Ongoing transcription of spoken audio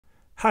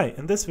Hi,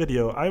 in this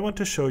video I want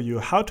to show you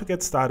how to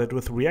get started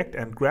with React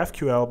and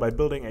GraphQL by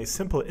building a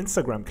simple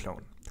Instagram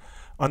clone.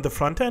 On the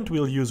front end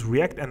we'll use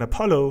React and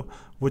Apollo,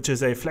 which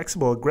is a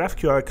flexible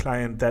GraphQL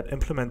client that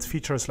implements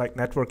features like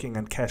networking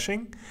and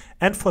caching,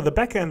 and for the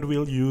backend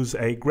we'll use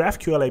a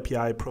GraphQL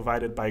API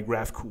provided by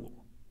Graphcool.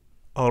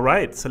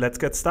 Alright, so let's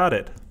get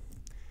started.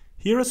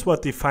 Here is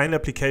what the final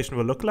application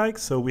will look like.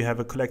 So we have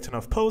a collection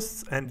of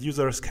posts and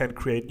users can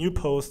create new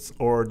posts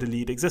or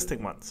delete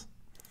existing ones.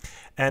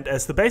 And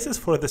as the basis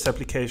for this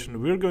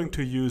application, we're going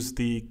to use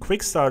the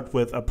quick start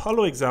with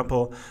Apollo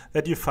example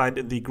that you find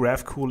in the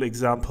Graphcool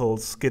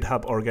examples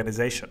GitHub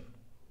organization.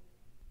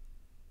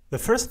 The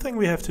first thing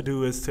we have to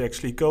do is to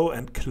actually go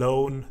and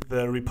clone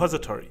the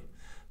repository.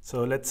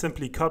 So let's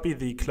simply copy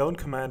the clone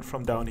command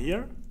from down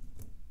here,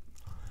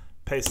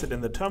 paste it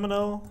in the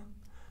terminal,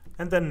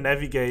 and then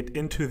navigate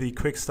into the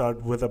quick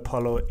start with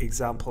Apollo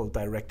example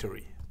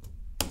directory.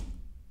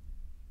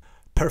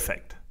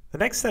 Perfect. The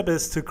next step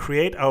is to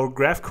create our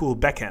Graphcool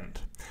backend.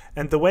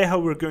 And the way how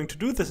we're going to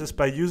do this is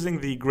by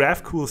using the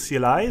Graphcool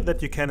CLI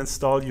that you can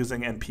install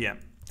using npm.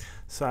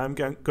 So I'm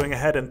going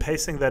ahead and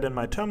pasting that in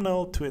my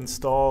terminal to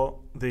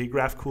install the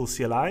Graphcool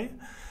CLI.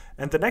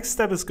 And the next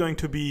step is going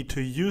to be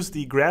to use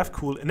the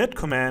Graphcool init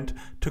command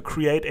to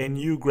create a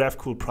new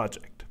Graphcool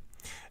project.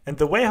 And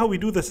the way how we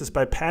do this is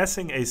by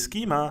passing a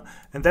schema,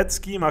 and that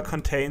schema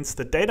contains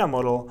the data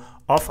model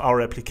of our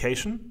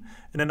application.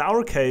 And in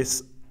our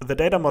case, the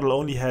data model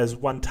only has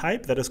one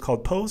type, that is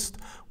called post,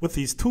 with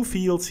these two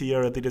fields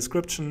here, the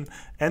description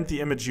and the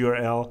image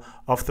URL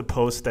of the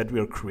post that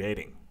we're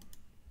creating.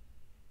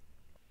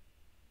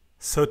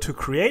 So to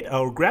create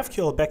our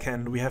GraphQL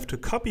backend, we have to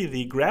copy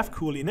the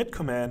Graphcool init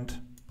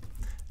command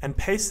and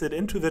paste it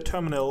into the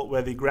terminal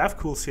where the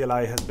Graphcool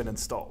CLI has been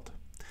installed.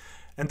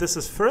 And this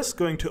is first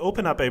going to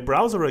open up a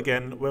browser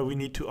again where we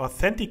need to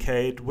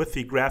authenticate with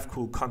the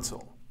Graphcool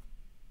console.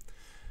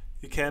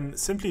 You can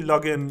simply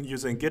log in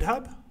using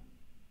GitHub.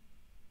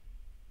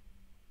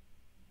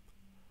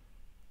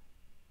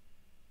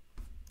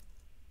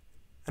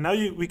 And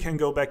now we can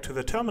go back to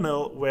the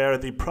terminal where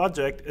the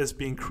project is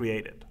being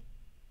created.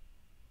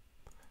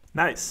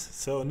 Nice.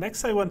 So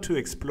next I want to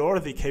explore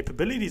the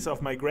capabilities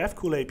of my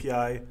Graphcool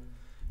API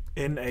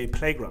in a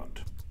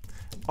playground.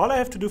 All I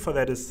have to do for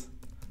that is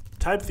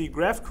type the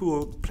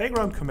Graphcool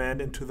playground command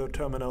into the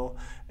terminal,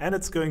 and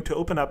it's going to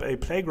open up a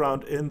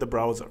playground in the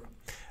browser.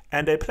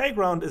 And a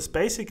playground is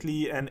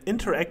basically an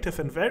interactive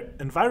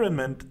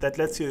environment that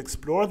lets you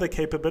explore the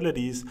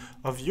capabilities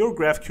of your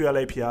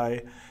GraphQL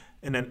API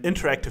in an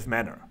interactive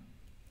manner.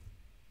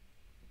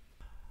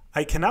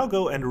 I can now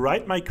go and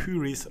write my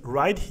queries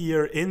right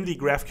here in the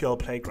GraphQL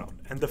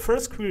playground. And the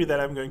first query that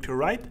I'm going to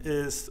write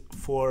is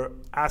for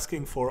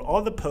asking for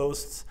all the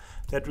posts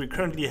that we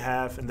currently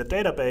have in the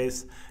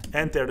database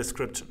and their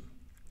description.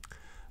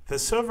 The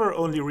server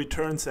only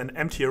returns an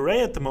empty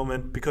array at the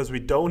moment because we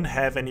don't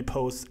have any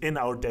posts in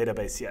our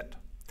database yet.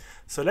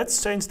 So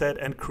let's change that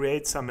and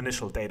create some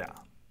initial data.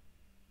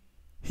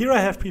 Here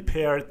I have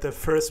prepared the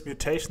first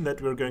mutation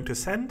that we're going to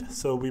send.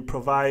 So we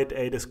provide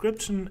a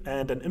description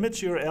and an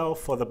image URL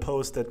for the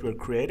post that we're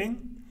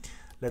creating.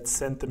 Let's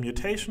send the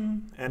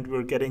mutation, and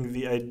we're getting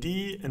the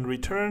ID in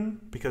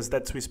return because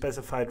that's we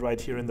specified right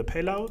here in the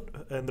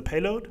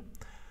payload.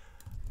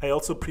 I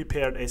also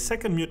prepared a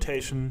second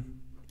mutation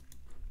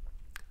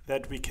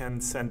that we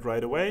can send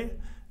right away.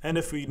 And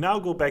if we now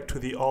go back to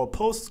the all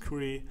posts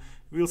query,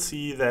 we'll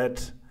see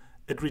that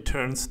it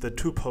returns the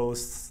two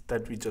posts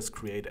that we just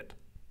created.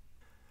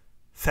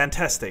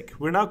 Fantastic.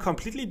 We're now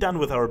completely done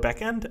with our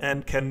backend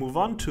and can move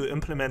on to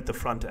implement the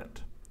front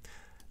end.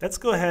 Let's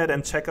go ahead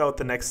and check out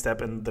the next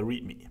step in the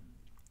README.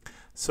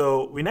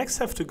 So we next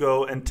have to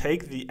go and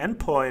take the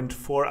endpoint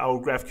for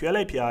our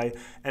GraphQL API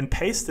and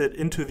paste it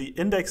into the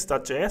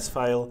index.js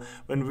file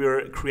when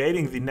we're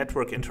creating the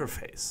network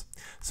interface.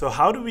 So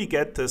how do we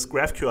get this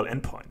GraphQL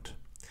endpoint?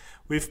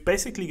 We've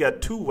basically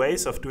got two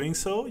ways of doing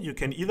so. You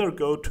can either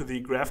go to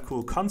the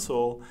Graphcool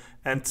console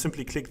and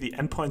simply click the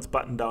endpoints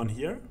button down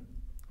here.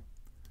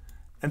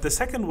 And the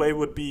second way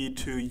would be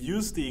to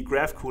use the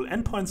Graphcool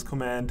endpoints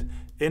command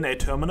in a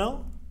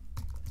terminal,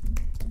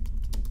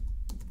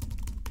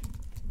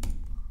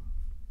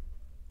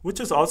 which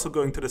is also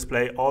going to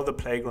display all the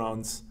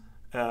playgrounds,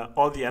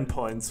 all the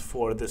endpoints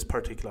for this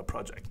particular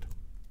project.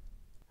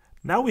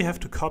 Now we have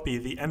to copy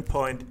the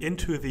endpoint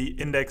into the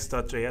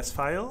index.js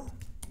file,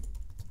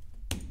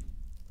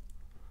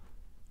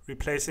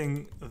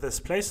 replacing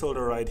this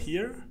placeholder right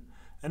here.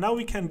 And now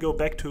we can go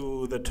back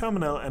to the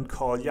terminal and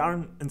call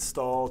yarn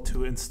install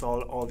to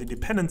install all the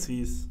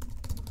dependencies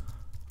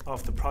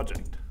of the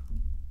project.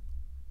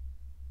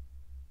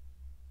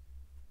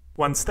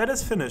 Once that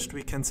is finished,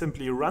 we can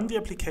simply run the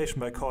application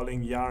by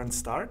calling yarn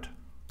start.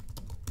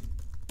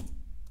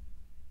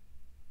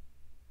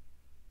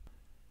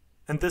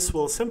 And this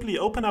will simply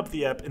open up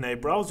the app in a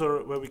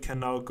browser where we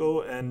can now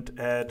go and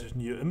add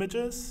new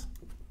images.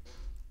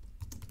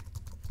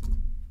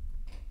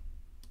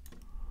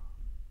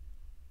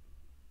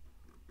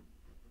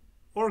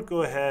 Or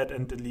go ahead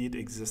and delete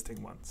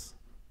existing ones.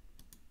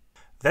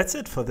 That's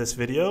it for this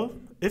video.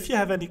 If you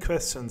have any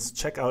questions,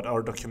 check out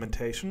our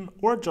documentation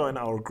or join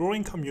our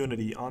growing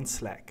community on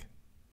Slack.